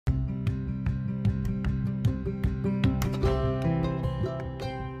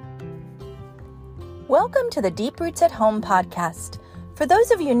Welcome to the Deep Roots at Home podcast. For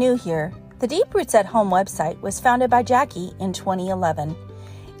those of you new here, the Deep Roots at Home website was founded by Jackie in 2011.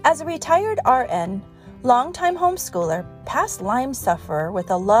 As a retired RN, longtime homeschooler, past Lyme sufferer with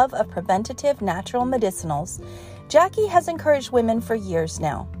a love of preventative natural medicinals, Jackie has encouraged women for years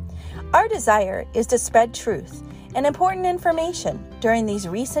now. Our desire is to spread truth and important information during these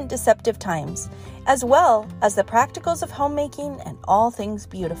recent deceptive times, as well as the practicals of homemaking and all things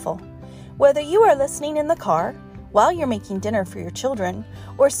beautiful. Whether you are listening in the car, while you're making dinner for your children,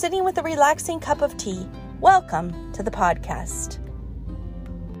 or sitting with a relaxing cup of tea, welcome to the podcast.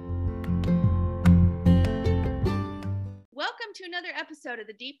 Welcome to another episode of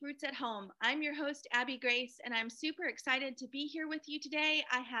the Deep Roots at Home. I'm your host, Abby Grace, and I'm super excited to be here with you today.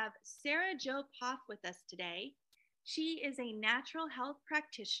 I have Sara Jo Poff with us today. She is a natural health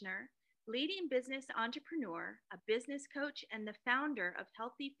practitioner, leading business entrepreneur, a business coach, and the founder of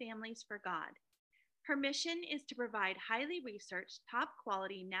Healthy Families for God. Her mission is to provide highly researched, top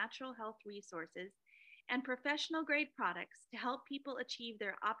quality natural health resources and professional grade products to help people achieve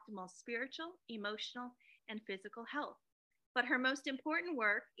their optimal spiritual, emotional, and physical health. But her most important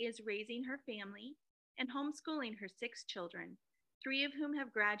work is raising her family and homeschooling her 6 children, 3 of whom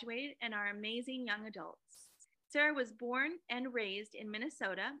have graduated and are amazing young adults. Sara was born and raised in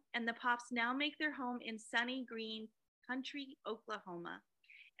Minnesota, and the Poffs now make their home in sunny, green country, Oklahoma.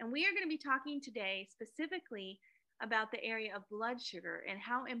 And we are going to be talking today specifically about the area of blood sugar and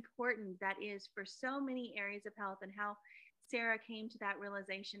how important that is for so many areas of health, and how Sara came to that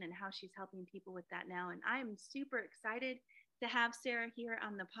realization and how she's helping people with that now. And I'm super excited to have Sara here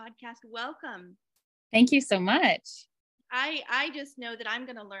on the podcast. Welcome. Thank you so much. I just know that I'm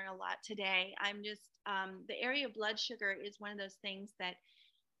going to learn a lot today. The area of blood sugar is one of those things that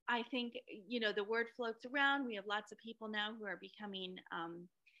I think, the word floats around. We have lots of people now who are becoming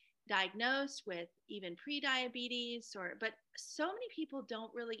diagnosed with even pre-diabetes, but so many people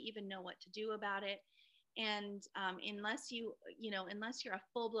don't really even know what to do about it. And unless you're a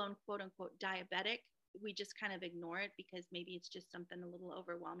full-blown quote unquote diabetic, we just kind of ignore it because maybe it's just something a little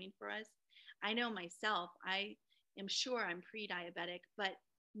overwhelming for us. I know myself, I am sure I'm pre-diabetic, but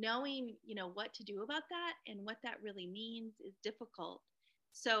knowing, what to do about that and what that really means is difficult.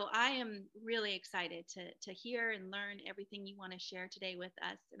 So I am really excited to hear and learn everything you want to share today with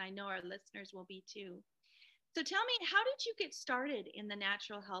us. And I know our listeners will be too. So tell me, how did you get started in the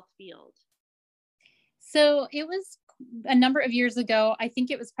natural health field? So it was a number of years ago. I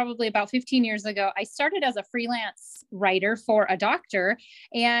think it was probably about 15 years ago. I started as a freelance writer for a doctor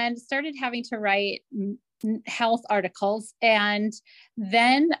and started having to write health articles. And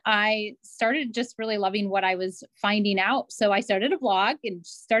then I started just really loving what I was finding out. So I started a blog and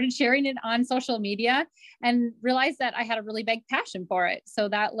started sharing it on social media and realized that I had a really big passion for it. So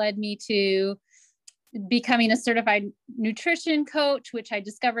that led me to becoming a certified nutrition coach, which I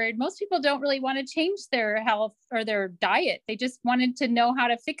discovered most people don't really want to change their health or their diet. They just wanted to know how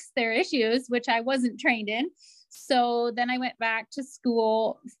to fix their issues, which I wasn't trained in. So then I went back to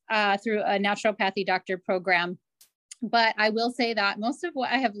school through a naturopathy doctor program. But I will say that most of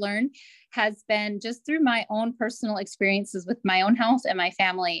what I have learned has been just through my own personal experiences with my own health and my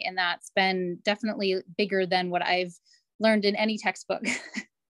family. And that's been definitely bigger than what I've learned in any textbook.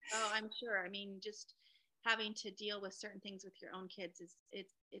 Oh, I'm sure. I mean, just having to deal with certain things with your own kids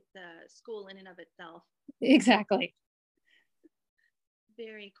it's a school in and of itself. Exactly.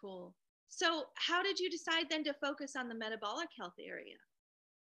 Very cool. So how did you decide then to focus on the metabolic health area?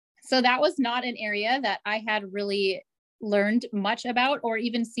 So that was not an area that I had really learned much about or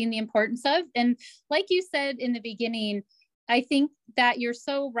even seen the importance of. And like you said in the beginning, I think that you're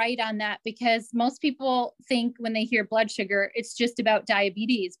so right on that, because most people think when they hear blood sugar, it's just about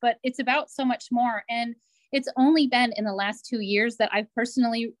diabetes, but it's about so much more. And it's only been in the last 2 years that I've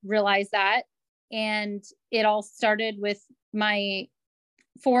personally realized that. And it all started with my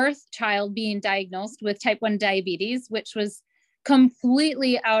 4th child being diagnosed with type 1 diabetes, which was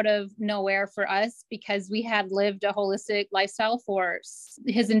completely out of nowhere for us because we had lived a holistic lifestyle for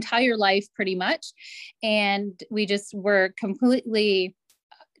his entire life pretty much. And we just were completely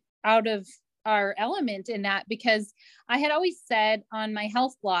out of our element in that, because I had always said on my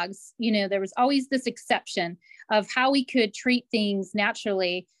health blogs, there was always this exception of how we could treat things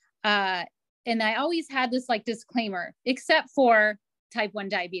naturally. And I always had this disclaimer, except for type 1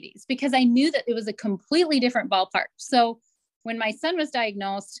 diabetes, because I knew that it was a completely different ballpark. So when my son was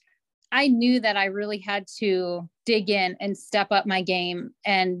diagnosed, I knew that I really had to dig in and step up my game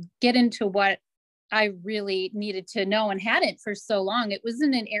and get into what I really needed to know and hadn't for so long. It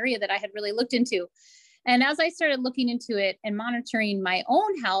wasn't an area that I had really looked into. And as I started looking into it and monitoring my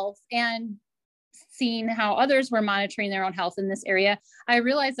own health and seeing how others were monitoring their own health in this area, I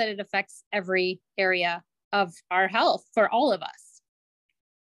realized that it affects every area of our health for all of us.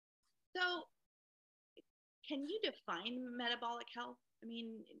 So can you define metabolic health? I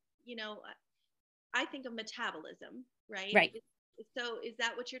mean, I think of metabolism, right? Right. So is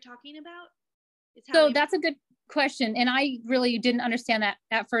that what you're talking about? So that's a good question. And I really didn't understand that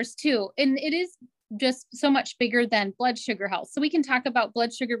at first too. And it is just so much bigger than blood sugar health. So we can talk about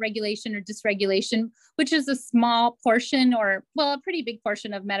blood sugar regulation or dysregulation, which is a small portion or, well, a pretty big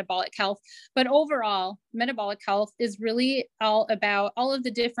portion of metabolic health. But overall, metabolic health is really all about all of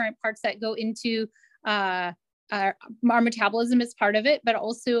the different parts that go into our metabolism is part of it, but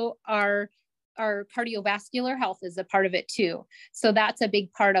also our cardiovascular health is a part of it too. So that's a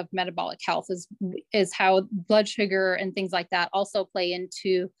big part of metabolic health is how blood sugar and things like that also play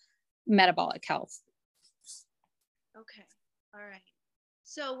into metabolic health. Okay. All right.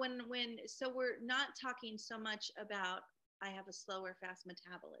 So so we're not talking so much about I have a slow or fast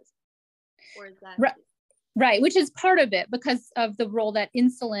metabolism, or is that right, which is part of it because of the role that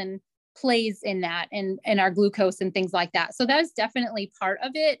insulin plays in that and our glucose and things like that. So that is definitely part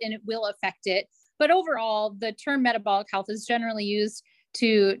of it and it will affect it. But overall, the term metabolic health is generally used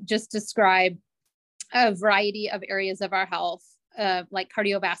to just describe a variety of areas of our health, like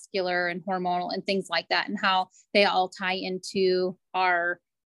cardiovascular and hormonal and things like that, and how they all tie into our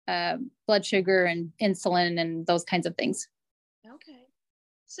blood sugar and insulin and those kinds of things. Okay.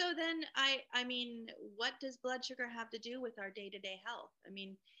 So then I mean, what does blood sugar have to do with our day-to-day health? I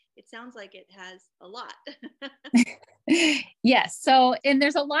mean, it sounds like it has a lot. Yes. So, and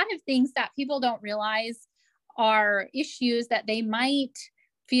there's a lot of things that people don't realize are issues that they might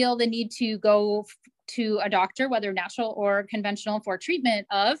feel the need to go to a doctor, whether natural or conventional, for treatment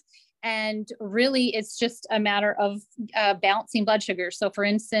of. And really, it's just a matter of balancing blood sugar. So for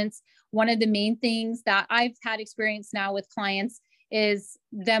instance, one of the main things that I've had experience now with clients is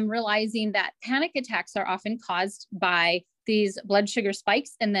them realizing that panic attacks are often caused by these blood sugar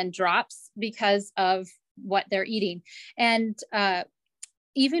spikes and then drops because of what they're eating. And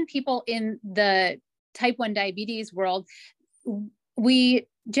even people in the type 1 diabetes world, we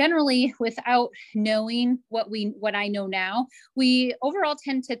generally, without knowing what I know now, we overall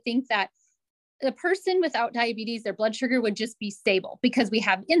tend to think that the person without diabetes, their blood sugar would just be stable because we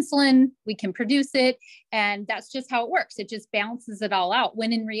have insulin, we can produce it, and that's just how it works. It just balances it all out.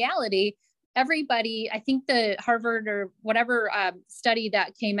 When in reality, everybody, I think the Harvard or whatever study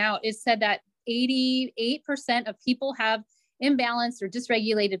that came out is said that 88% of people have imbalanced or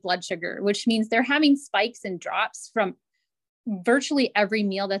dysregulated blood sugar, which means they're having spikes and drops from virtually every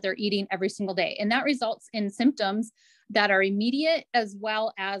meal that they're eating every single day. And that results in symptoms that are immediate as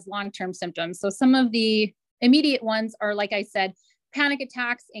well as long-term symptoms. So some of the immediate ones are, like I said, panic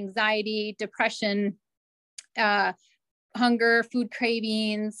attacks, anxiety, depression, hunger, food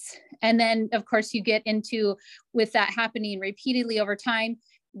cravings. And then of course you get into, with that happening repeatedly over time,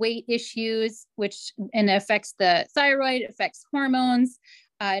 weight issues, which and affects the thyroid, affects hormones,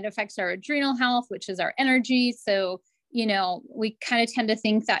 it affects our adrenal health, which is our energy. So we kind of tend to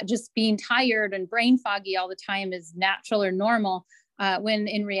think that just being tired and brain foggy all the time is natural or normal, when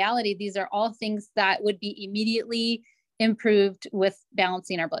in reality, these are all things that would be immediately improved with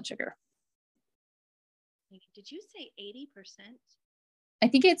balancing our blood sugar. Did you say 80%? I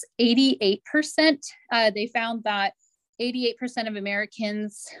think it's 88%. They found that 88% of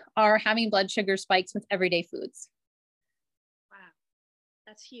Americans are having blood sugar spikes with everyday foods. Wow,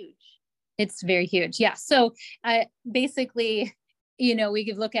 that's huge. It's very huge. Yeah. So basically, we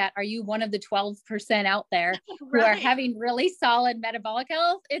could look at, are you one of the 12% out there who are having really solid metabolic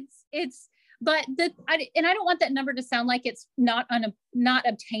health? But I don't want that number to sound like it's not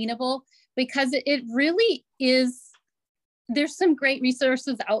obtainable, because it really is. There's some great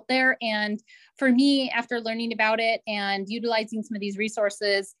resources out there. And for me, after learning about it and utilizing some of these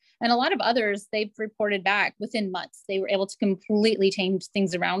resources and a lot of others, they've reported back within months, they were able to completely change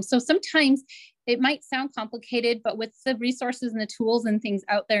things around. So sometimes it might sound complicated, but with the resources and the tools and things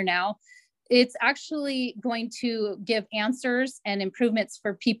out there now, it's actually going to give answers and improvements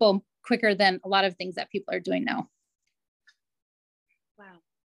for people quicker than a lot of things that people are doing now. Wow.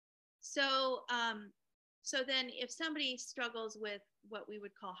 So then if somebody struggles with what we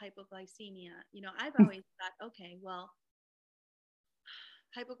would call hypoglycemia, I've always thought, okay, well,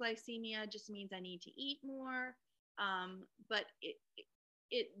 hypoglycemia just means I need to eat more. But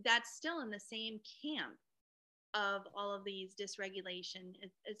that's still in the same camp of all of these dysregulation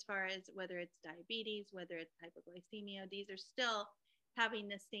as far as whether it's diabetes, whether it's hypoglycemia, these are still having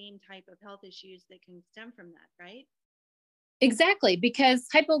the same type of health issues that can stem from that, right? Exactly, because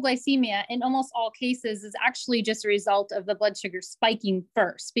hypoglycemia in almost all cases is actually just a result of the blood sugar spiking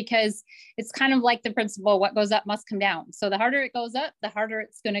first, because it's kind of like the principle, what goes up must come down. So the harder it goes up, the harder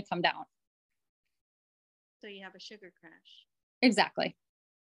it's going to come down. So you have a sugar crash. Exactly.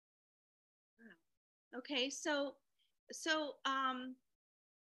 Wow. Okay. So,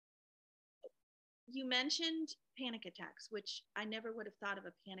 you mentioned panic attacks, which I never would have thought of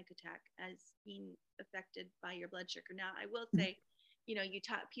a panic attack as being affected by your blood sugar. Now, I will say,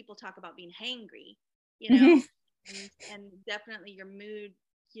 people talk about being hangry, and definitely your mood,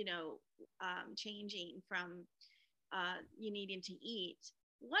 changing from you needing to eat.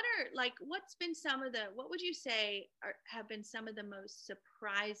 What would you say have been some of the most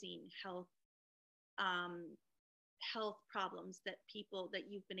surprising health problems that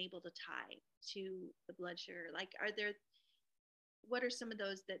you've been able to tie to the blood sugar? Like, what are some of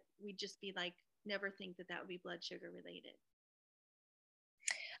those that we'd just be like, never think that would be blood sugar related?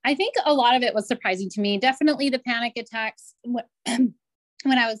 I think a lot of it was surprising to me. Definitely the panic attacks. When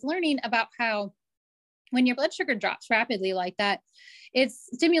I was learning about how when your blood sugar drops rapidly like that, it's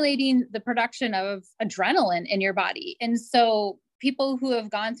stimulating the production of adrenaline in your body. And so people who have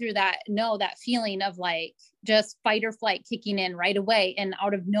gone through that know that feeling of like just fight or flight kicking in right away and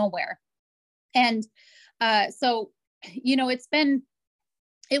out of nowhere. And so, it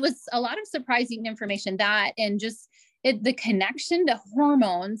was a lot of surprising information, that, and just the connection to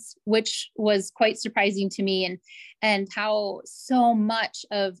hormones, which was quite surprising to me, and how so much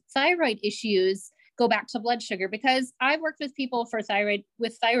of thyroid issues go back to blood sugar, because I've worked with people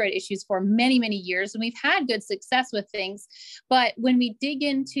with thyroid issues for many, many years, and we've had good success with things. But when we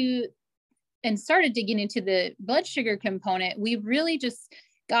started digging into the blood sugar component, we really just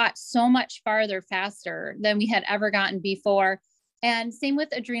got so much farther faster than we had ever gotten before. And same with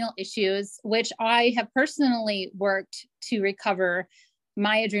adrenal issues, which I have personally worked to recover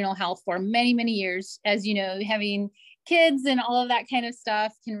my adrenal health for many, many years. As you know, having kids and all of that kind of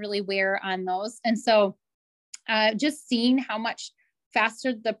stuff can really wear on those. And so just seeing how much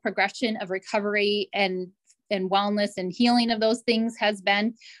faster the progression of recovery and wellness and healing of those things has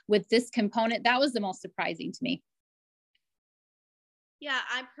been with this component, that was the most surprising to me. Yeah,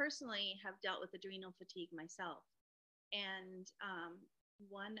 I personally have dealt with adrenal fatigue myself. And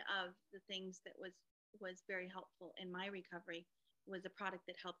one of the things that was very helpful in my recovery was a product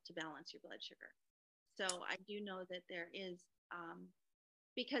that helped to balance your blood sugar. So I do know that there is,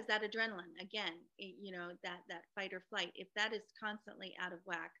 because that adrenaline, again, that fight or flight, if that is constantly out of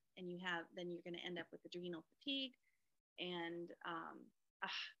whack, and then you're going to end up with adrenal fatigue. And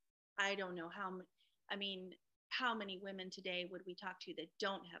I don't know how many women today would we talk to that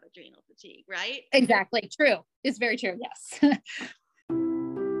don't have adrenal fatigue, right? Exactly. True. It's very true. Yes.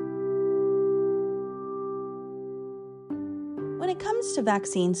 When it comes to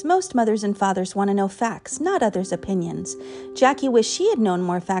vaccines, most mothers and fathers want to know facts, not others' opinions. Jackie wished she had known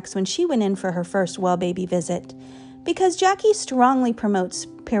more facts when she went in for her first well baby visit. Because Jackie strongly promotes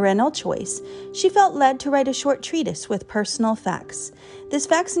parental choice, she felt led to write a short treatise with personal facts. This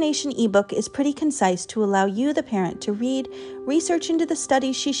vaccination ebook is pretty concise to allow you, the parent, to read, research into the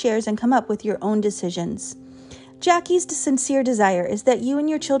studies she shares, and come up with your own decisions. Jackie's sincere desire is that you and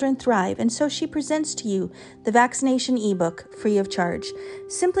your children thrive, and so she presents to you the vaccination ebook free of charge.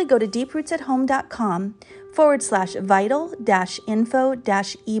 Simply go to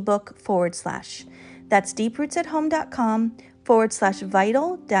deeprootsathome.com/vital-info-ebook/. That's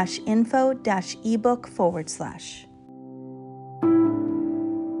deeprootsathome.com/vital-info-ebook/.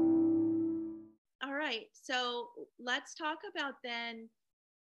 All right. So let's talk about then.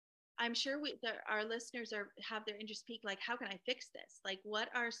 I'm sure our listeners have their interest peaked. Like, how can I fix this? Like, what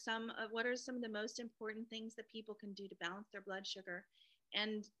are some of the most important things that people can do to balance their blood sugar,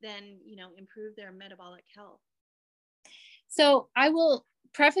 and then improve their metabolic health? So I will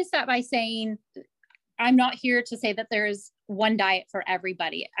preface that by saying I'm not here to say that there's one diet for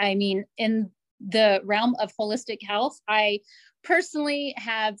everybody. I mean, in the realm of holistic health, I personally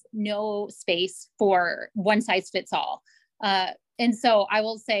have no space for one size fits all. And so I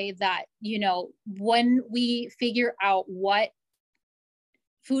will say that, when we figure out what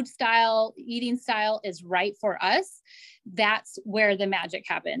food style, eating style is right for us, that's where the magic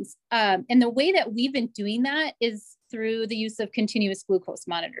happens. And the way that we've been doing that is through the use of continuous glucose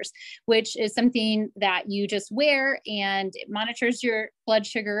monitors, which is something that you just wear and it monitors your blood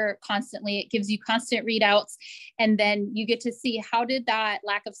sugar constantly. It gives you constant readouts. And then you get to see, how did that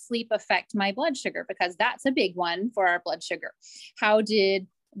lack of sleep affect my blood sugar? Because that's a big one for our blood sugar. How did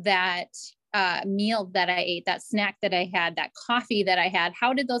that meal that I ate, that snack that I had, that coffee that I had,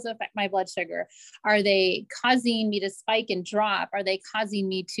 how did those affect my blood sugar? Are they causing me to spike and drop? Are they causing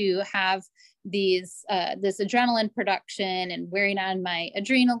me to have this adrenaline production and wearing on my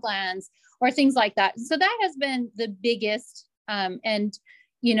adrenal glands or things like that? So that has been the biggest, and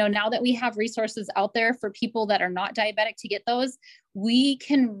now that we have resources out there for people that are not diabetic to get those, we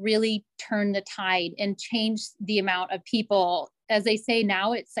can really turn the tide and change the amount of people. As they say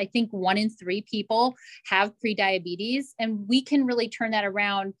now, it's, I think 1 in 3 people have prediabetes, and we can really turn that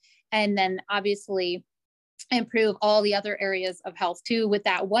around and then obviously improve all the other areas of health too with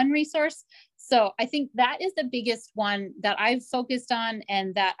that one resource. So I think that is the biggest one that I've focused on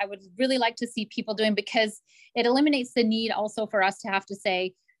and that I would really like to see people doing, because it eliminates the need also for us to have to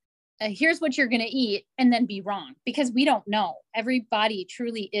say, here's what you're going to eat, and then be wrong, because we don't know. Everybody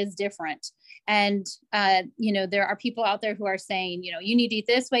truly is different. And, there are people out there who are saying, you need to eat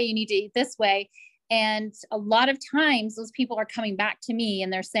this way, you need to eat this way. And a lot of times those people are coming back to me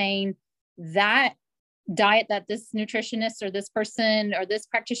and they're saying that diet that this nutritionist or this person or this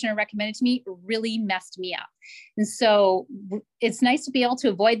practitioner recommended to me really messed me up. And so it's nice to be able to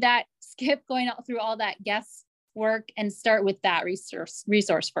avoid that, skip going out through all that guesswork and start with that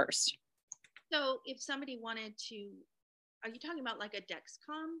resource first. So if somebody wanted to, are you talking about like a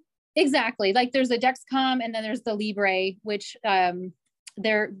Dexcom? Exactly. Like there's a Dexcom and then there's the Libre, which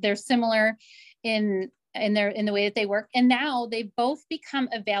they're similar in the way that they work. And now they've both become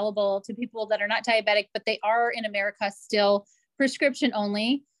available to people that are not diabetic, but they are in America still prescription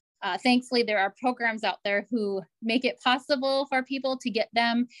only. Thankfully, there are programs out there who make it possible for people to get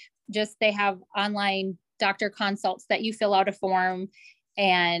them. Just they have online doctor consults that you fill out a form,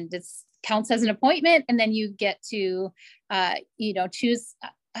 and it counts as an appointment. And then you get to, choose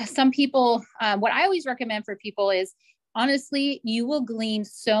some people. What I always recommend for people is, honestly, you will glean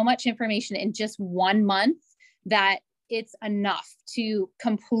so much information in just 1 month that it's enough to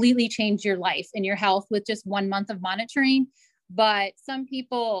completely change your life and your health with just 1 month of monitoring. But some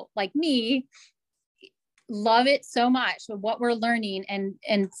people like me love it so much with what we're learning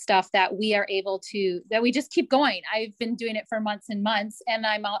and stuff that we are able to, that we just keep going. I've been doing it for months and months, and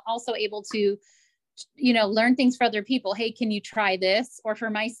I'm also able to learn things for other people. Hey, can you try this? Or for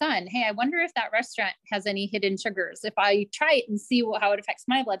my son, hey, I wonder if that restaurant has any hidden sugars. If I try it and see how it affects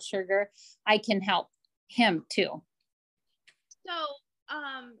my blood sugar, I can help him too. So,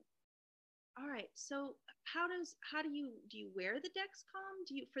 all right. So do you wear the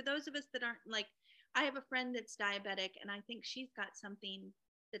Dexcom? For those of us that aren't, like, I have a friend that's diabetic and I think she's got something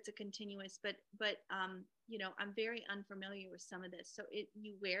that's a continuous, but I'm very unfamiliar with some of this. So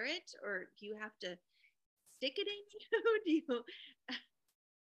you wear it, or do you have to stick it in you?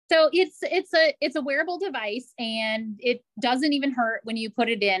 So it's a wearable device, and it doesn't even hurt when you put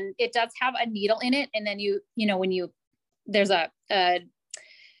it in. It does have a needle in it, and then there's a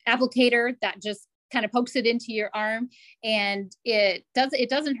applicator that just kind of pokes it into your arm, and it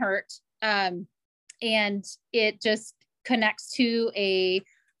doesn't hurt. And it just connects to a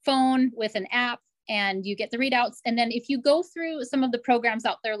phone with an app, and you get the readouts. And then if you go through some of the programs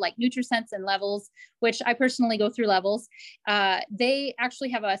out there like NutriSense and Levels, which I personally go through Levels, they actually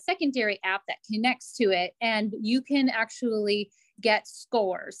have a secondary app that connects to it, and you can actually get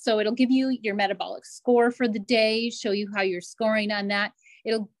scores. So it'll give you your metabolic score for the day, show you how you're scoring on that.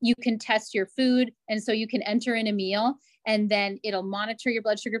 You can test your food, and so you can enter in a meal, and then it'll monitor your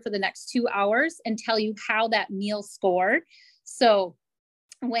blood sugar for the next 2 hours and tell you how that meal scored. So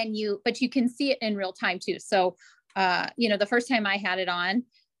but you can see it in real time too. So, the first time I had it on,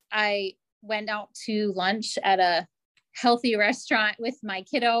 I went out to lunch at a healthy restaurant with my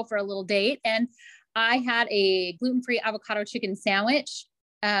kiddo for a little date. And I had a gluten-free avocado chicken sandwich,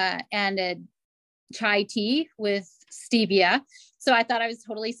 and a chai tea with stevia. So I thought I was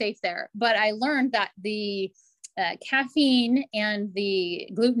totally safe there. But I learned that the caffeine and the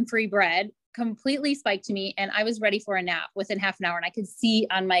gluten-free bread completely spiked me, and I was ready for a nap within half an hour. And I could see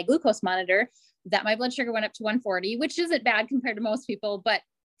on my glucose monitor that my blood sugar went up to 140, which isn't bad compared to most people, but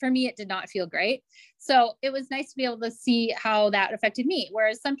for me, it did not feel great. So it was nice to be able to see how that affected me.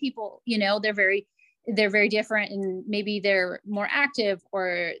 Whereas some people, they're very different, and maybe they're more active,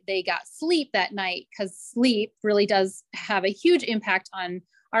 or they got sleep that night, because sleep really does have a huge impact on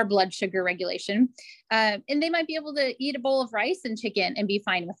our blood sugar regulation. And they might be able to eat a bowl of rice and chicken and be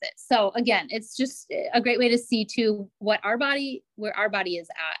fine with it. So again, it's just a great way to see too where our body is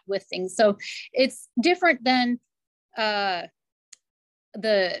at with things. So it's different than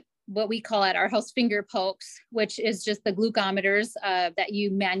what we call at our house finger pokes, which is just the glucometers that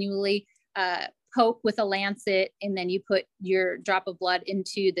you manually poke with a lancet, and then you put your drop of blood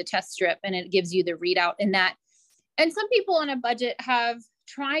into the test strip, and it gives you the readout in that. And some people on a budget have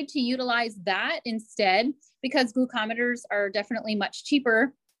tried to utilize that instead, because glucometers are definitely much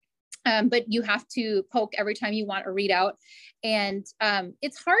cheaper. But you have to poke every time you want a readout. And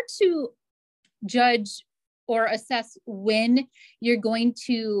it's hard to judge or assess when you're going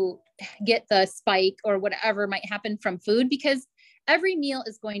to get the spike or whatever might happen from food, because every meal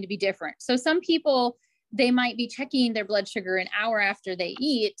is going to be different. So some people, they might be checking their blood sugar an hour after they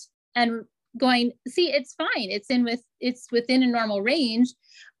eat and going, see, it's fine. It's within a normal range,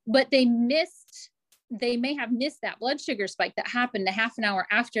 but they may have missed that blood sugar spike that happened a half an hour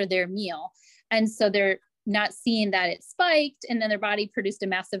after their meal. And so they're not seeing that it spiked, and then their body produced a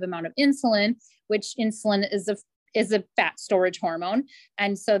massive amount of insulin, which insulin is a fat storage hormone.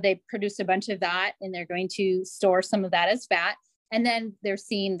 And so they produce a bunch of that, and they're going to store some of that as fat. And then they're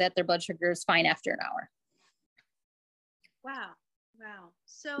seeing that their blood sugar is fine after an hour. Wow.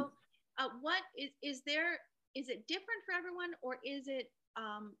 So what is it different for everyone, or is it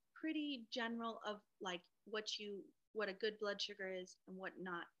pretty general of like what a good blood sugar is and what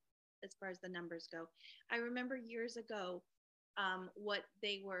not, as far as the numbers go? I remember years ago, I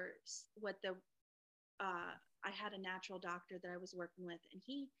had a natural doctor that I was working with, and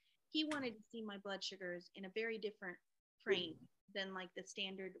he wanted to see my blood sugars in a very different frame than like the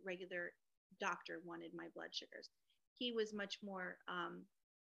standard regular doctor wanted my blood sugars. He was much more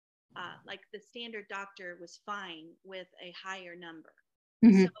like the standard doctor was fine with a higher number.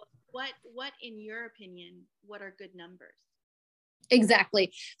 Mm-hmm. So what in your opinion, what are good numbers?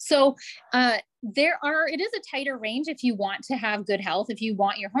 Exactly. So it is a tighter range if you want to have good health, if you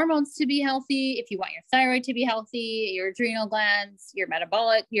want your hormones to be healthy, if you want your thyroid to be healthy, your adrenal glands, your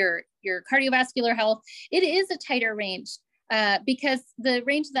metabolic, your cardiovascular health. It is a tighter range because the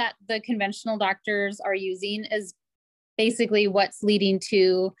range that the conventional doctors are using is basically what's leading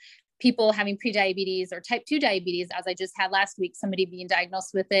to people having prediabetes or type 2 diabetes. As I just had last week, somebody being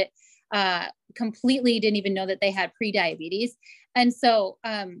diagnosed with it, completely didn't even know that they had prediabetes. And so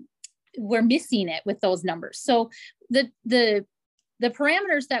we're missing it with those numbers. So the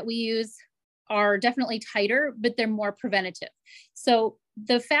parameters that we use are definitely tighter, but they're more preventative. So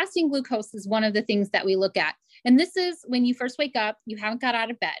the fasting glucose is one of the things that we look at. And this is when you first wake up, you haven't got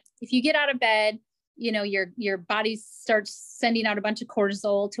out of bed. If you get out of bed, you know, your body starts sending out a bunch of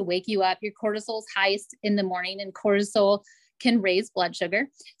cortisol to wake you up. Your cortisol is highest in the morning, and cortisol can raise blood sugar.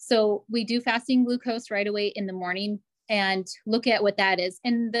 So we do fasting glucose right away in the morning and look at what that is.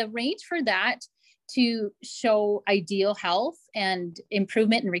 And the range for that to show ideal health and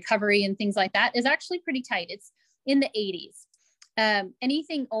improvement and recovery and things like that is actually pretty tight. It's in the 80s.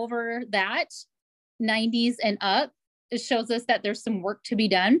 Anything over that, 90s and up, it shows us that there's some work to be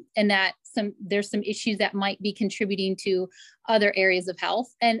done, and that there's some issues that might be contributing to other areas of health.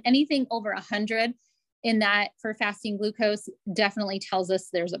 And anything over 100 in that for fasting glucose definitely tells us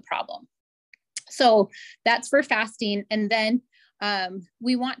there's a problem. So that's for fasting. And then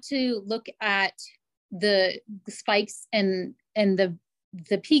we want to look at the spikes and the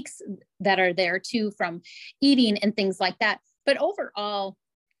peaks that are there too from eating and things like that. But overall,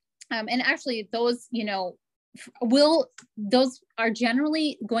 and actually those, you know, those are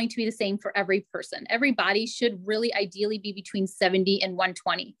generally going to be the same for every person. Every body should really ideally be between 70 and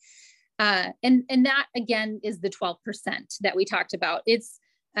 120. And that again is the 12% that we talked about. It's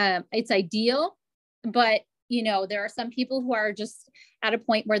ideal, but you know, there are some people who are just at a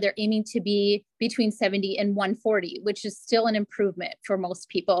point where they're aiming to be between 70 and 140, which is still an improvement for most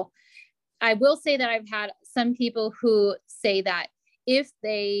people. I will say that I've had some people who say that if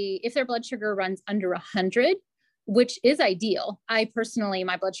their blood sugar runs under 100, which is ideal. I personally,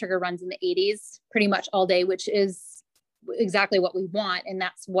 my blood sugar runs in the 80s pretty much all day, which is exactly what we want. And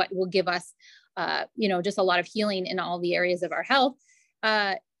that's what will give us, you know, just a lot of healing in all the areas of our health.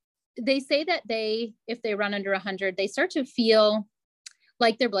 They say that if they run under 100, they start to feel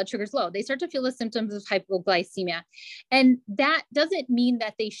like their blood sugar is low. They start to feel the symptoms of hypoglycemia. And that doesn't mean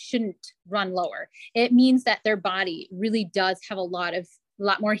that they shouldn't run lower. It means that their body really does have a lot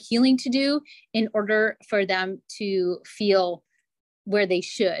more healing to do in order for them to feel where they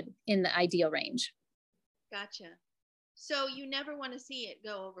should in the ideal range. Gotcha. So you never want to see it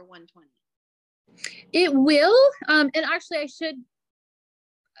go over 120. It will. And actually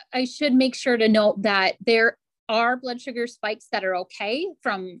I should make sure to note that there are blood sugar spikes that are okay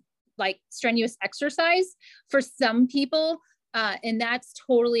from like strenuous exercise for some people. And that's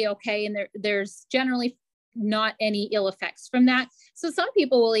totally okay. And there's generally not any ill effects from that. So some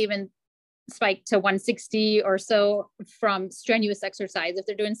people will even spike to 160 or so from strenuous exercise. If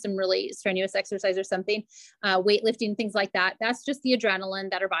they're doing some really strenuous exercise or something, weightlifting, things like that, that's just the adrenaline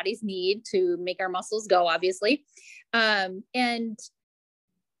that our bodies need to make our muscles go, obviously. And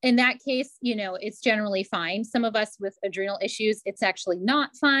in that case, it's generally fine. Some of us with adrenal issues, it's actually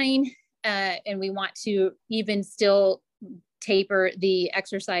not fine. And we want to even still taper the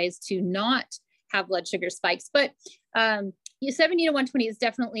exercise to not have blood sugar spikes. But 70 to 120 is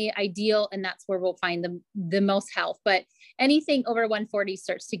definitely ideal. And that's where we'll find the most health. But anything over 140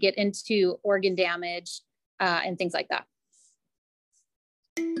 starts to get into organ damage and things like that.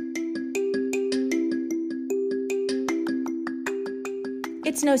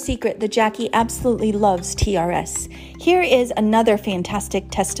 It's no secret that Jackie absolutely loves TRS. Here is another fantastic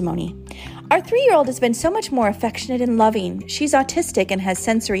testimony. Our 3-year-old has been so much more affectionate and loving. She's autistic and has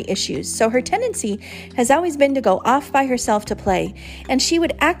sensory issues, so her tendency has always been to go off by herself to play, and she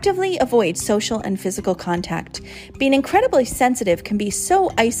would actively avoid social and physical contact. Being incredibly sensitive can be so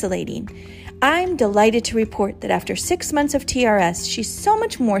isolating. I'm delighted to report that after 6 months of TRS, she's so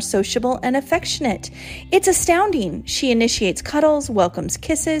much more sociable and affectionate. It's astounding. She initiates cuddles, welcomes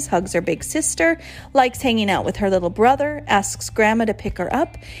kisses, hugs her big sister, likes hanging out with her little brother, asks grandma to pick her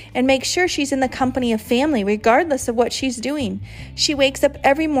up, and makes sure she's in the company of family regardless of what she's doing. She wakes up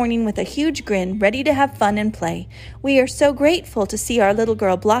every morning with a huge grin, ready to have fun and play. We are so grateful to see our little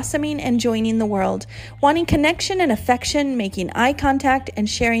girl blossoming and joining the world, wanting connection and affection, making eye contact, and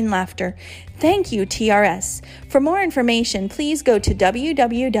sharing laughter. Thank you, TRS. For more information, please go to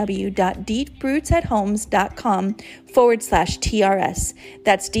www.deeprootsathome.com/TRS.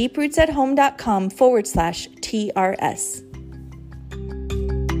 That's deeprootsathome.com/TRS.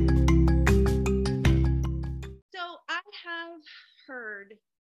 So I have heard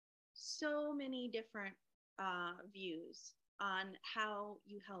so many different views on how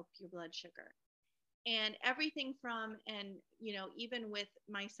you help your blood sugar. And everything from, even with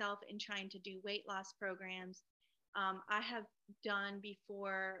myself in trying to do weight loss programs, I have done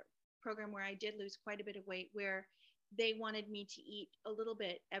before a program where I did lose quite a bit of weight, where they wanted me to eat a little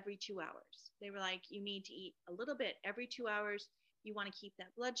bit every 2 hours. They were like, you need to eat a little bit every 2 hours. You want to keep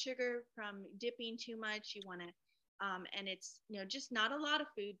that blood sugar from dipping too much. You want to, and it's, just not a lot of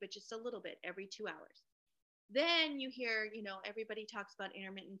food, but just a little bit every 2 hours. Then you hear, everybody talks about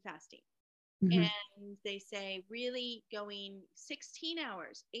intermittent fasting. Mm-hmm. And they say really going 16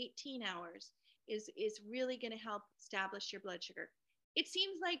 hours, 18 hours is really going to help establish your blood sugar. It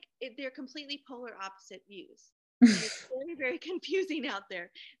seems like they're completely polar opposite views. It's very, very confusing out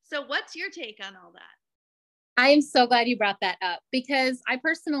there. So what's your take on all that? I am so glad you brought that up, because I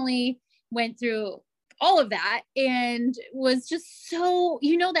personally went through all of that and was just so,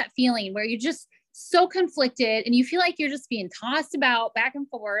 that feeling where you're just so conflicted and you feel like you're just being tossed about back and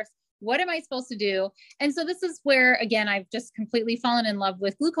forth. What am I supposed to do? And so this is where, again, I've just completely fallen in love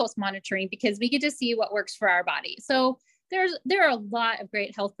with glucose monitoring, because we get to see what works for our body. So there are a lot of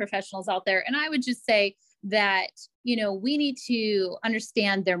great health professionals out there. And I would just say that, we need to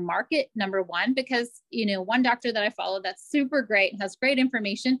understand their market, number one, because, one doctor that I follow that's super great, has great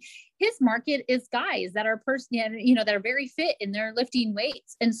information. His market is guys that are that are very fit and they're lifting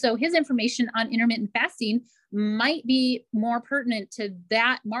weights. And so his information on intermittent fasting might be more pertinent to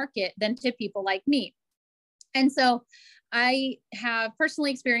that market than to people like me. And so I have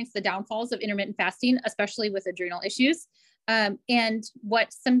personally experienced the downfalls of intermittent fasting, especially with adrenal issues. And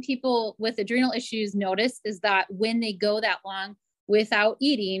what some people with adrenal issues notice is that when they go that long without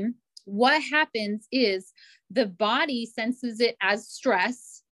eating, what happens is the body senses it as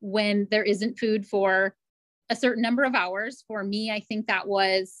stress when there isn't food for a certain number of hours. For me, I think that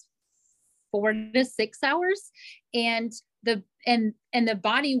was 4 to 6 hours. And the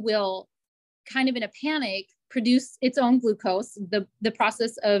body will kind of in a panic produce its own glucose, the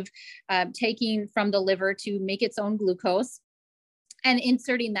process of taking from the liver to make its own glucose and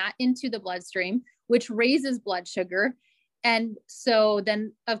inserting that into the bloodstream, which raises blood sugar. And so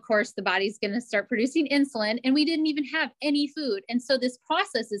then, of course, the body's going to start producing insulin, and we didn't even have any food. And so this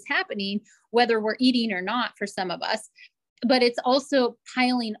process is happening, whether we're eating or not for some of us, but it's also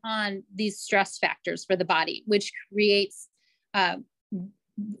piling on these stress factors for the body, which creates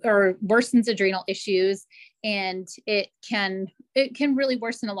or worsens adrenal issues. And it can really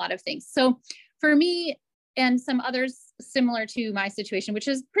worsen a lot of things. So for me and some others similar to my situation, which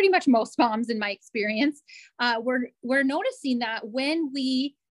is pretty much most moms in my experience, we're noticing that when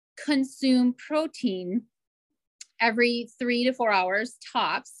we consume protein every 3 to 4 hours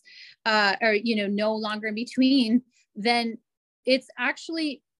tops, or, no longer in between, then it's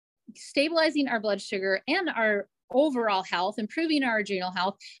actually stabilizing our blood sugar and our overall health, improving our adrenal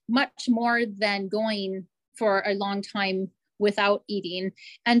health, much more than going for a long time without eating.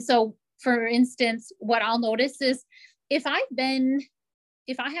 And so, for instance, what I'll notice is if I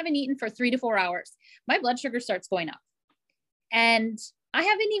haven't eaten for 3 to 4 hours, my blood sugar starts going up and I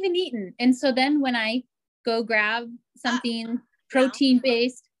haven't even eaten. And so then when I go grab something protein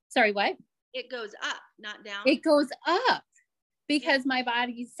based, sorry, what? It goes up, not down. It goes up because my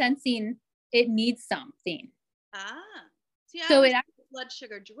body's sensing it needs something. So it blood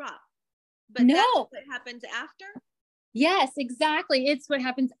sugar drop. But no, that's what happens after? Yes, exactly. It's what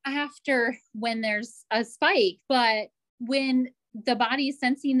happens after when there's a spike. But when the body is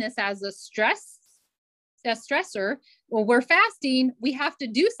sensing this as a stressor, or we're fasting, we have to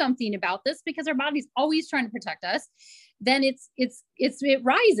do something about this because our body's always trying to protect us. Then it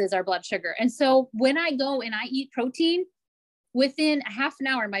rises our blood sugar. And so when I go and I eat protein, within a half an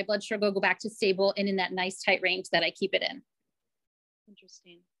hour, my blood sugar will go back to stable and in that nice tight range that I keep it in.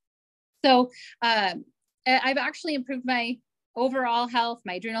 Interesting. So I've actually improved my overall health,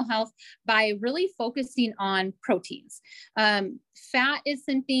 my adrenal health, by really focusing on proteins. Fat is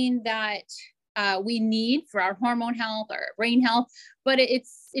something that we need for our hormone health, our brain health, but it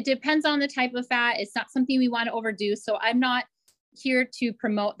depends on the type of fat. It's not something we want to overdo. So I'm not here to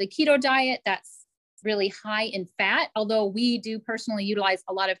promote the keto diet. That's really high in fat, although we do personally utilize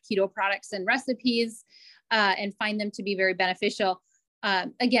a lot of keto products and recipes and find them to be very beneficial.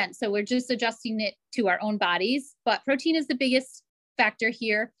 Again, so we're just adjusting it to our own bodies, but protein is the biggest factor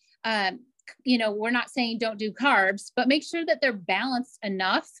here. We're not saying don't do carbs, but make sure that they're balanced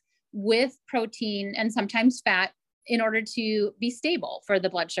enough with protein and sometimes fat in order to be stable for the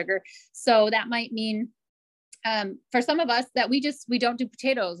blood sugar. So that might mean, for some of us that we don't do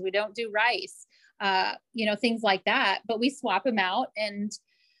potatoes, we don't do rice, things like that, but we swap them out. And,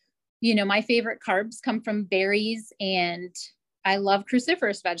 my favorite carbs come from berries, and I love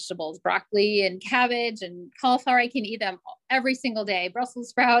cruciferous vegetables, broccoli and cabbage and cauliflower. I can eat them every single day, Brussels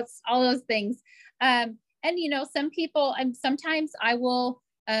sprouts, all those things. Some people, sometimes I will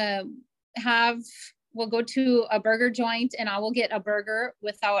we'll go to a burger joint and I will get a burger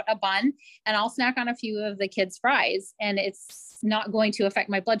without a bun and I'll snack on a few of the kids' fries, and it's not going to affect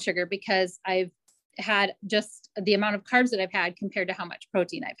my blood sugar because I've had just the amount of carbs that I've had compared to how much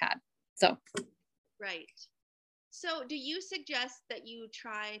protein I've had. So. Right. So do you suggest that you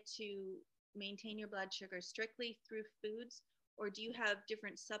try to maintain your blood sugar strictly through foods, or do you have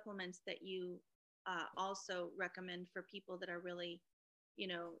different supplements that you also recommend for people that are really,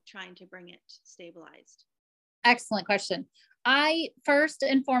 trying to bring it stabilized? Excellent question. First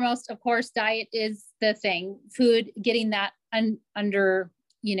and foremost, of course, diet is the thing. Food, getting that under,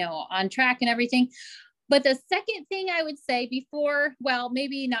 on track and everything. But the second thing I would say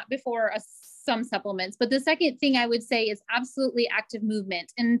maybe not before some supplements, but the second thing I would say is absolutely active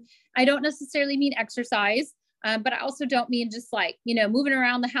movement. And I don't necessarily mean exercise, but I also don't mean just moving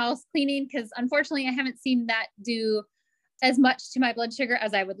around the house, cleaning, because unfortunately I haven't seen that do as much to my blood sugar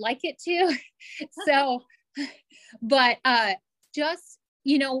as I would like it to. So, but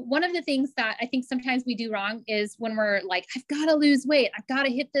one of the things that I think sometimes we do wrong is when we're like, I've got to lose weight, I've got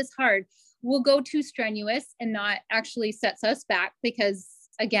to hit this hard. We'll go too strenuous and not actually sets us back because,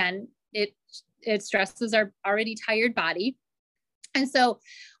 again, it stresses our already tired body. And so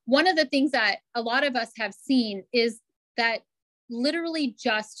one of the things that a lot of us have seen is that literally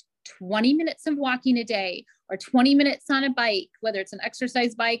just 20 minutes of walking a day or 20 minutes on a bike, whether it's an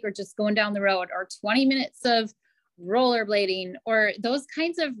exercise bike or just going down the road, or 20 minutes of rollerblading, or those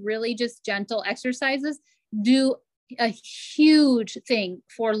kinds of really just gentle exercises do a huge thing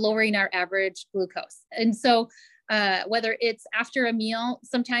for lowering our average glucose. And so whether it's after a meal,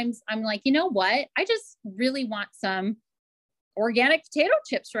 sometimes I'm like, you know what? I just really want some organic potato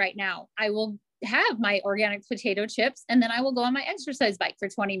chips right now. I will have my organic potato chips and then I will go on my exercise bike for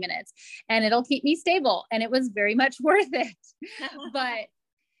 20 minutes and it'll keep me stable. And it was very much worth it. But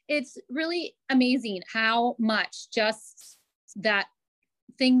it's really amazing how much just that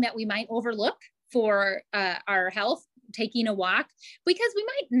thing that we might overlook for our health, taking a walk, because we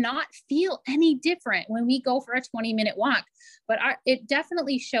might not feel any different when we go for a 20-minute walk, but it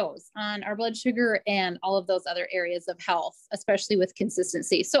definitely shows on our blood sugar and all of those other areas of health, especially with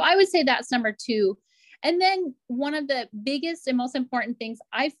consistency. So I would say that's number 2. And then one of the biggest and most important things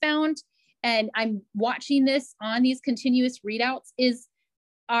I found, and I'm watching this on these continuous readouts, is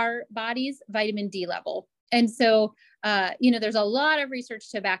our body's vitamin D level. And so, there's a lot of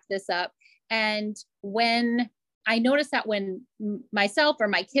research to back this up. And when I notice that when myself or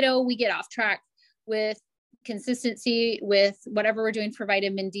my kiddo, we get off track with consistency with whatever we're doing for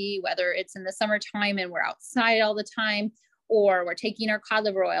vitamin D, whether it's in the summertime and we're outside all the time, or we're taking our cod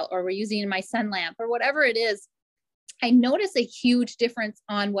liver oil, or we're using my sun lamp, or whatever it is, I notice a huge difference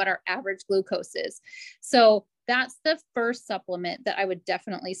on what our average glucose is. So that's the first supplement that I would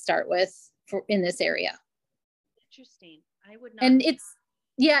definitely start with in this area. Interesting. I would not. And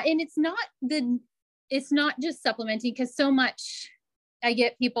it's not just supplementing, because so much I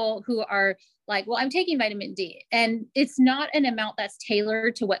get people who are like, well, I'm taking vitamin D, and it's not an amount that's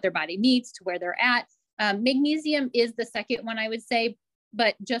tailored to what their body needs, to where they're at. Magnesium is the second one, I would say,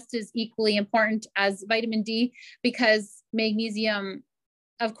 but just as equally important as vitamin D, because magnesium,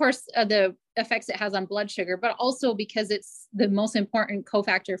 of course, the effects it has on blood sugar, but also because it's the most important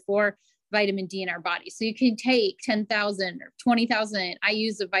cofactor for vitamin D in our body. So you can take 10,000 or 20,000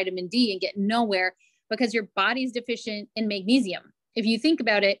 IUs of vitamin D and get nowhere, because your body's deficient in magnesium. If you think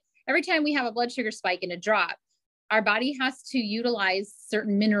about it, every time we have a blood sugar spike and a drop, our body has to utilize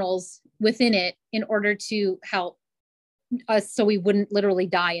certain minerals within it in order to help us, so we wouldn't literally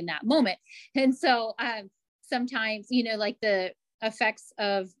die in that moment. And so sometimes, like the effects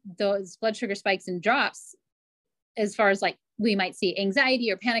of those blood sugar spikes and drops, as far as like we might see anxiety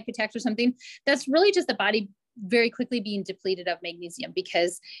or panic attacks or something, that's really just the body very quickly being depleted of magnesium,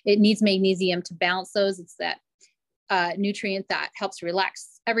 because it needs magnesium to balance those. It's that nutrient that helps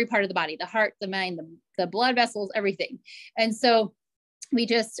relax every part of the body, the heart, the mind, the blood vessels, everything. And so we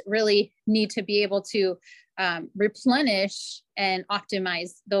just really need to be able to replenish and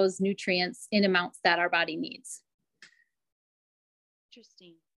optimize those nutrients in amounts that our body needs.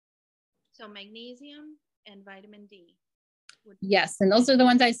 Interesting. So magnesium and vitamin D. Yes. And those are the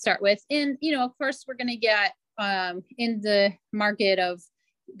ones I start with. And, of course, we're going to get in the market of,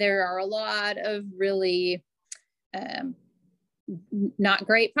 there are a lot of really not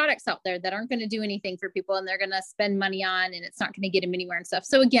great products out there that aren't going to do anything for people, and they're going to spend money on, and it's not going to get them anywhere and stuff.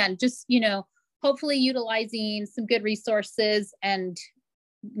 So again, just, hopefully utilizing some good resources and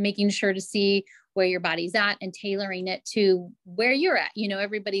making sure to see where your body's at and tailoring it to where you're at.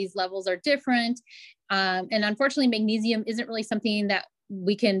 Everybody's levels are different. And unfortunately, magnesium isn't really something that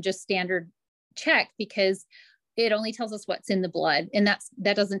we can just standard check, because it only tells us what's in the blood, and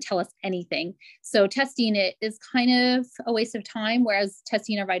that doesn't tell us anything. So testing it is kind of a waste of time, whereas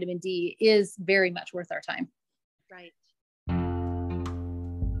testing our vitamin D is very much worth our time. Right.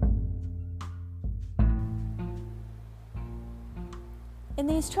 In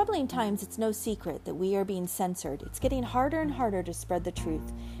these troubling times, it's no secret that we are being censored. It's getting harder and harder to spread the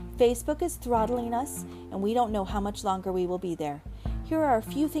truth. Facebook is throttling us, and we don't know how much longer we will be there. Here are a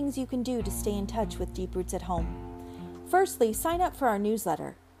few things you can do to stay in touch with Deep Roots at Home. Firstly, sign up for our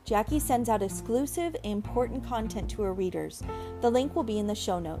newsletter. Jackie sends out exclusive, important content to her readers. The link will be in the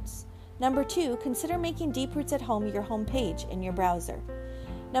show notes. Number 2, consider making Deep Roots at Home your homepage in your browser.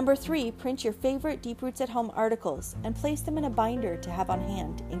 Number 3, print your favorite Deep Roots at Home articles and place them in a binder to have on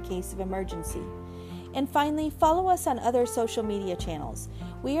hand in case of emergency. And finally, follow us on other social media channels.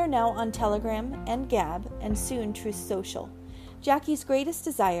 We are now on Telegram and Gab, and soon Truth Social. Jackie's greatest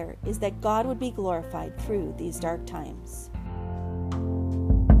desire is that God would be glorified through these dark times.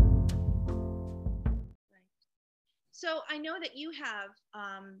 So I know that you have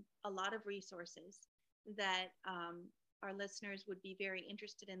a lot of resources that our listeners would be very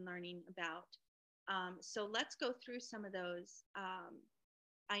interested in learning about. So let's go through some of those.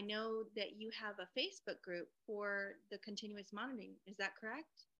 I know that you have a Facebook group for the continuous monitoring. Is that correct?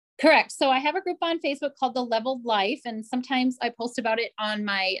 Correct. So I have a group on Facebook called The Leveled Life, and sometimes I post about it on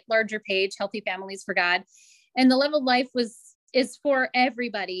my larger page, Healthy Families for God. And The Leveled Life is for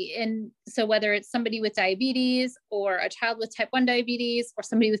everybody. And so whether it's somebody with diabetes, or a child with type 1 diabetes, or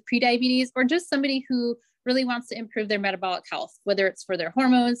somebody with prediabetes, or just somebody who really wants to improve their metabolic health, whether it's for their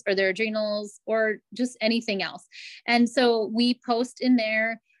hormones or their adrenals or just anything else. And so we post in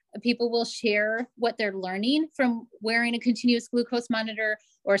there, people will share what they're learning from wearing a continuous glucose monitor,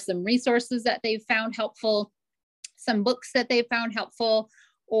 or some resources that they've found helpful, some books that they've found helpful,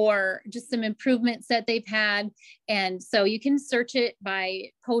 or just some improvements that they've had. And so you can search it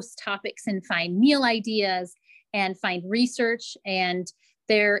by post topics and find meal ideas and find research. And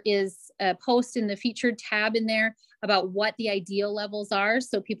there is a post in the featured tab in there about what the ideal levels are.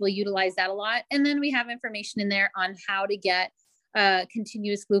 So people utilize that a lot. And then we have information in there on how to get a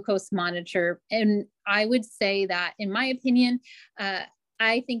continuous glucose monitor. And I would say that, in my opinion,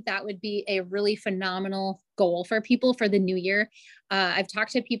 I think that would be a really phenomenal goal for people for the new year. I've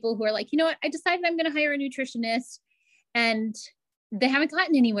talked to people who are like, you know what, I decided I'm going to hire a nutritionist, and they haven't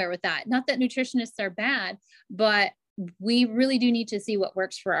gotten anywhere with that. Not that nutritionists are bad, but we really do need to see what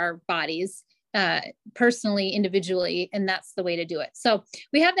works for our bodies. personally, individually, and that's the way to do it. So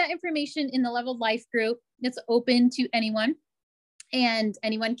we have that information in the Leveled Life group. It's open to anyone, and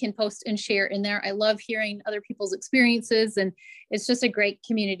anyone can post and share in there. I love hearing other people's experiences, and it's just a great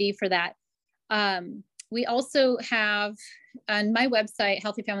community for that. We also have on my website,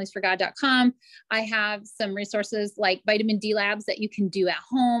 healthyfamiliesforgod.com, I have some resources like vitamin D labs that you can do at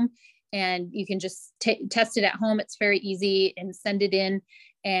home, and you can just test it at home. It's very easy, and send it in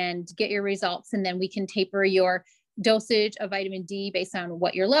and get your results. And then we can taper your dosage of vitamin D based on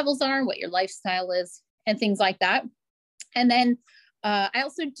what your levels are, what your lifestyle is, and things like that. And then I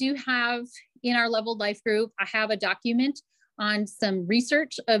also do have in our Leveled Life group, I have a document on some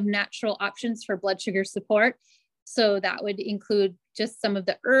research of natural options for blood sugar support. So that would include just some of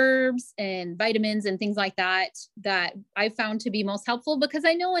the herbs and vitamins and things like that, that I found to be most helpful, because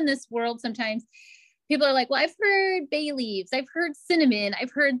I know in this world, sometimes people are like, well, I've heard bay leaves, I've heard cinnamon,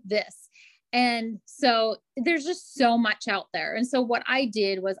 I've heard this. And so there's just so much out there. And so what I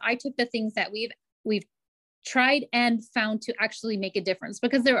did was I took the things that we've tried and found to actually make a difference,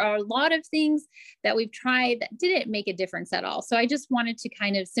 because there are a lot of things that we've tried that didn't make a difference at all. So I just wanted to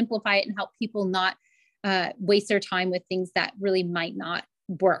kind of simplify it and help people not waste their time with things that really might not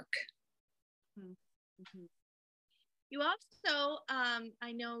work. Mm-hmm. You also,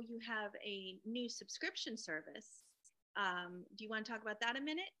 I know you have a new subscription service. Do you want to talk about that a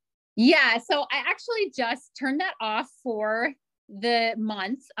minute? Yeah. So I actually just turned that off for the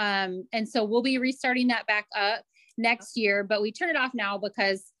month. And so we'll be restarting that back up next year, but we turn it off now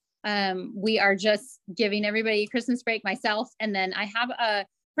because we are just giving everybody a Christmas break, myself. And then I have a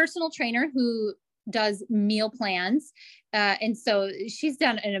personal trainer who does meal plans. And so she's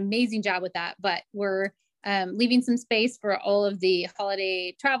done an amazing job with that, but we're leaving some space for all of the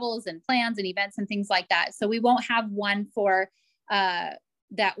holiday travels and plans and events and things like that. So we won't have one for that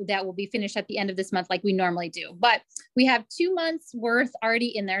will be finished at the end of this month like we normally do. But we have 2 months worth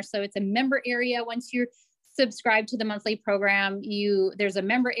already in there. So it's a member area. Once you're subscribed to the monthly program, there's a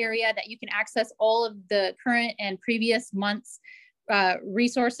member area that you can access all of the current and previous months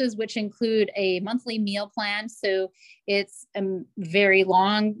resources, which include a monthly meal plan. So it's a very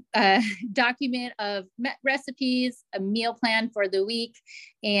long document of recipes, a meal plan for the week,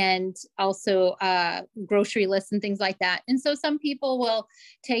 and also grocery lists and things like that. And so some people will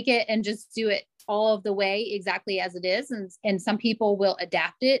take it and just do it all of the way exactly as it is. And some people will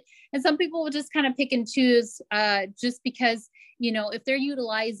adapt it. And some people will just kind of pick and choose just because, if they're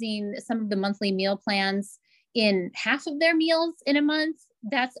utilizing some of the monthly meal plans in half of their meals in a month,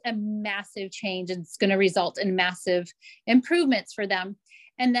 that's a massive change. It's going to result in massive improvements for them.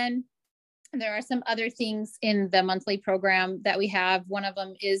 And then there are some other things in the monthly program that we have. One of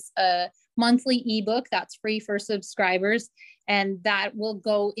them is a monthly ebook that's free for subscribers, and that will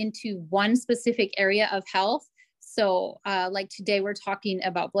go into one specific area of health. So like today, we're talking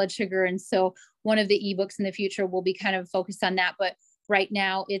about blood sugar. And so one of the ebooks in the future will be kind of focused on that. But right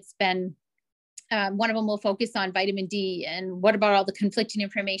now it's been one of them will focus on vitamin D and what about all the conflicting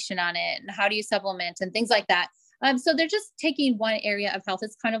information on it and how do you supplement and things like that. So they're just taking one area of health.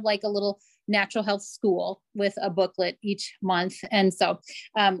 It's kind of like a little natural health school with a booklet each month. And so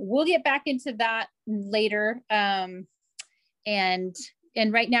we'll get back into that later. And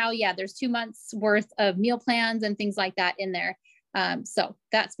right now, there's 2 months worth of meal plans and things like that in there. So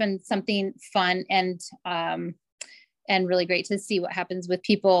that's been something fun and really great to see what happens with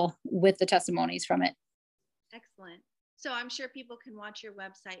people with the testimonies from it. Excellent. So I'm sure people can watch your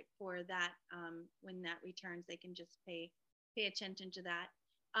website for that. When that returns, they can just pay attention to that.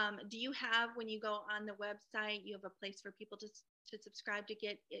 Do you have, when you go on the website, you have a place for people to subscribe to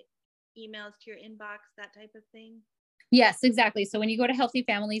get emails to your inbox, that type of thing? Yes, exactly. So when you go to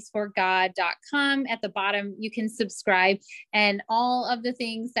healthyfamiliesforgod.com, at the bottom, you can subscribe, and all of the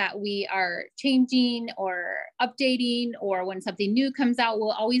things that we are changing or updating, or when something new comes out,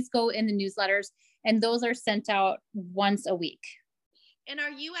 will always go in the newsletters, and those are sent out once a week. And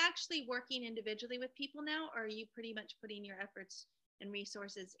are you actually working individually with people now, or are you pretty much putting your efforts and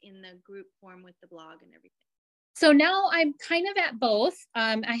resources in the group form with the blog and everything? So now I'm kind of at both.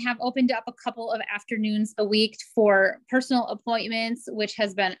 I have opened up a couple of afternoons a week for personal appointments, which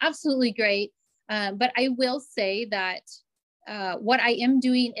has been absolutely great. But I will say that what I am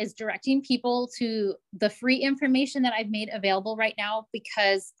doing is directing people to the free information that I've made available right now,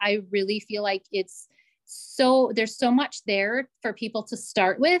 because I really feel like there's so much there for people to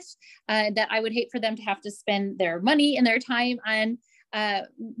start with that I would hate for them to have to spend their money and their time on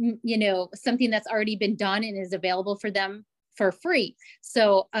something that's already been done and is available for them for free.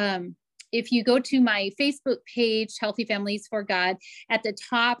 So if you go to my Facebook page, Healthy Families for God, at the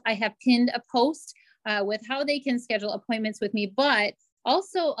top, I have pinned a post with how they can schedule appointments with me, but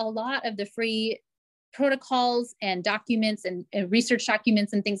also a lot of the free protocols and documents and research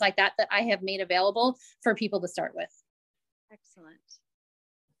documents and things like that I have made available for people to start with. Excellent.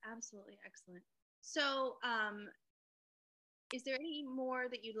 Absolutely excellent. So, is there any more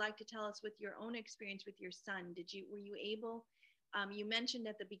that you'd like to tell us with your own experience with your son? Were you able, you mentioned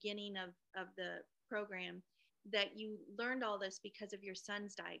at the beginning of the program that you learned all this because of your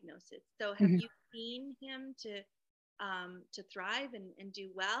son's diagnosis. So have you seen him to thrive and do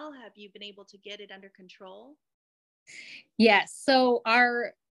well? Have you been able to get it under control? Yes. So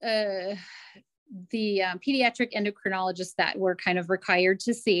the pediatric endocrinologist that we're kind of required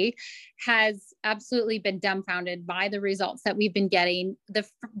to see has absolutely been dumbfounded by the results that we've been getting.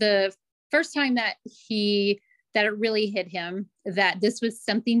 The first time that it really hit him that this was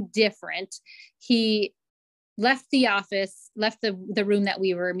something different, he left the office, left the room that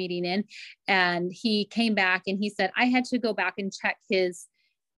we were meeting in, and he came back and he said, I had to go back and check his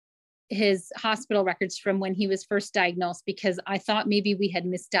hospital records from when he was first diagnosed because I thought maybe we had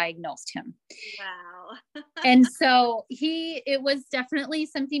misdiagnosed him. Wow. And so it was definitely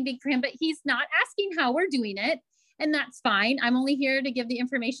something big for him, but he's not asking how we're doing it. And that's fine. I'm only here to give the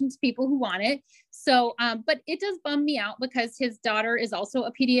information to people who want it. So, but it does bum me out because his daughter is also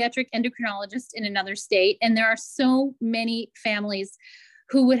a pediatric endocrinologist in another state. And there are so many families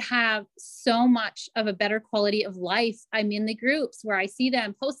who would have so much of a better quality of life. I'm in the groups where I see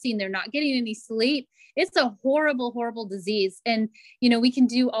them posting, they're not getting any sleep. It's a horrible, horrible disease. And, we can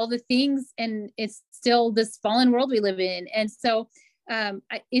do all the things and it's still this fallen world we live in. And so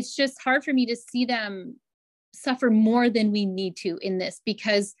it's just hard for me to see them suffer more than we need to in this,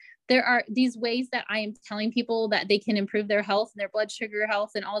 because there are these ways that I am telling people that they can improve their health and their blood sugar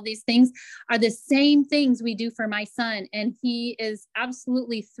health and all these things are the same things we do for my son. And he is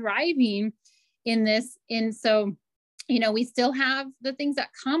absolutely thriving in this. And so, we still have the things that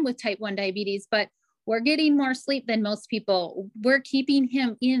come with type 1 diabetes, but we're getting more sleep than most people. We're keeping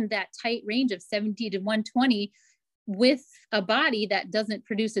him in that tight range of 70 to 120 with a body that doesn't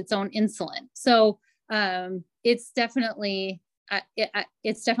produce its own insulin. So it's definitely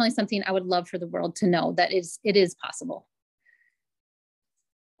something I would love for the world to know that it is possible.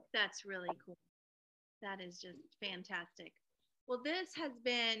 That's really cool. That is just fantastic. Well, this has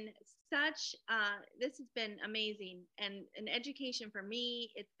been amazing and an education for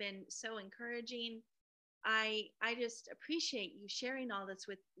me. It's been so encouraging. I just appreciate you sharing all this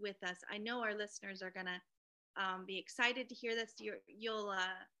with us. I know our listeners are gonna be excited to hear this. You'll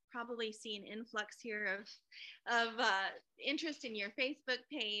probably see an influx here of interest in your Facebook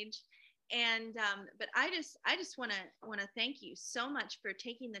page, and but I just want to thank you so much for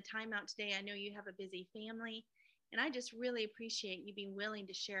taking the time out today. I know you have a busy family, and I just really appreciate you being willing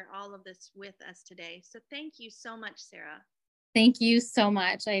to share all of this with us today. So thank you so much, Sara. Thank you so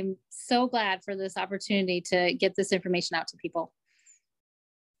much. I'm so glad for this opportunity to get this information out to people.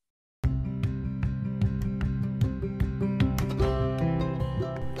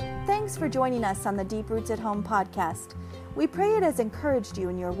 Thanks for joining us on the Deep Roots at Home podcast. We pray it has encouraged you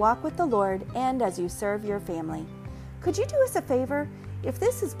in your walk with the Lord and as you serve your family. Could you do us a favor? If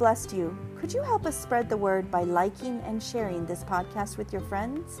this has blessed you, could you help us spread the word by liking and sharing this podcast with your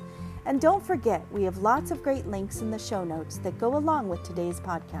friends? And don't forget, we have lots of great links in the show notes that go along with today's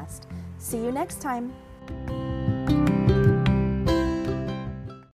podcast. See you next time.